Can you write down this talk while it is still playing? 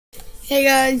Hey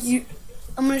guys,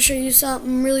 I'm going to show you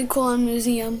something really cool on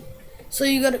Museum. So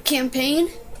you go to campaign,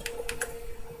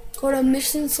 go to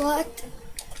mission select.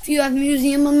 If you have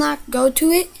Museum unlocked, go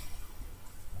to it.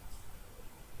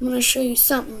 I'm going to show you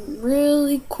something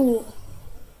really cool.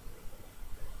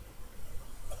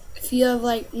 If you have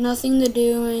like nothing to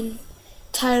do and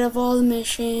tired of all the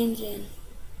missions, and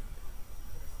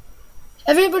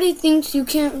everybody thinks you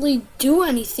can't really do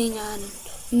anything on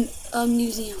a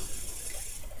Museum.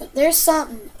 But there's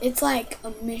something. It's like a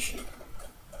mission.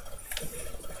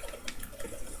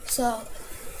 So,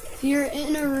 if you're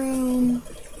in a room,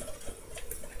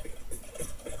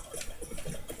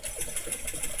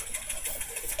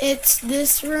 it's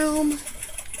this room,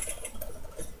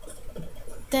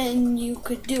 then you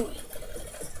could do it.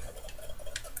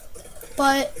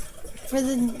 But for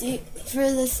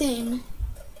the thing,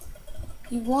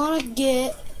 you want to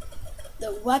get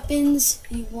the weapons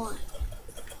you want.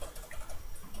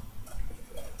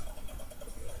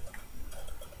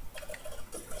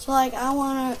 So like I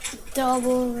want a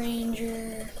double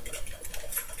ranger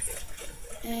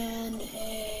and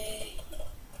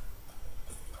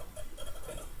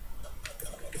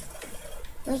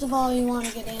first of all you want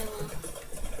to get ammo.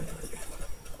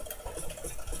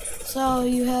 So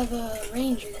you have a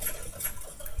ranger.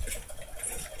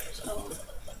 So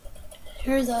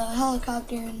here's a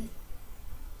helicopter and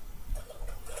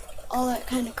all that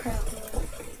kind of crap.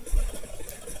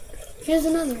 Here's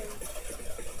another one.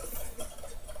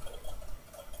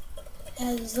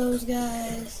 Has those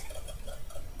guys.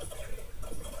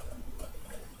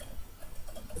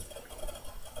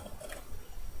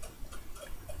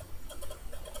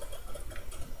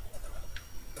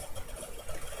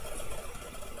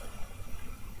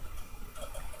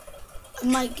 I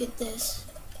might get this.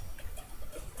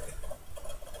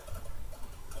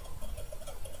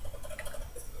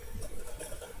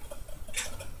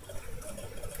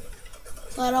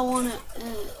 So I don't want a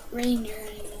ranger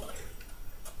anymore.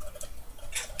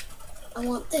 I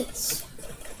want this.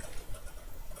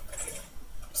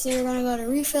 So you're gonna go to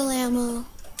refill ammo.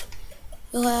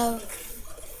 You'll have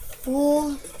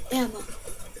full ammo.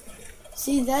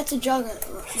 See, that's a juggernaut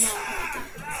right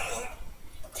there.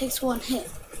 Takes one hit.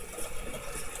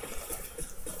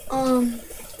 I'm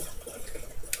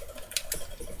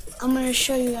gonna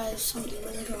show you guys something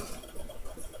really cool.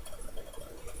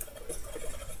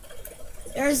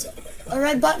 There's a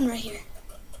red button right here.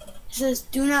 It says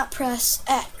do not press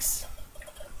X.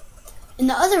 In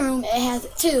the other room, it has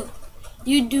it too.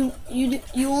 You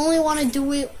only want to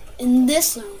do it in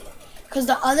this room, because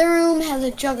the other room has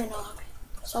a juggernaut.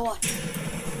 So watch.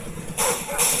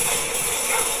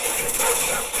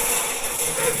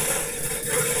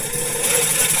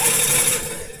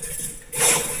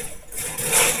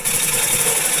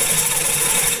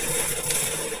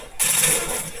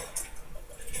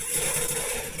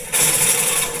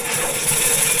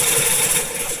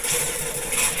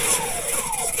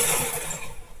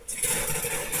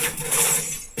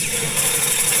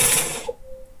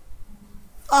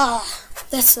 Ah,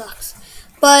 that sucks.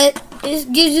 But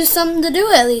it gives you something to do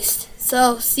at least.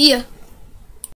 So, see ya.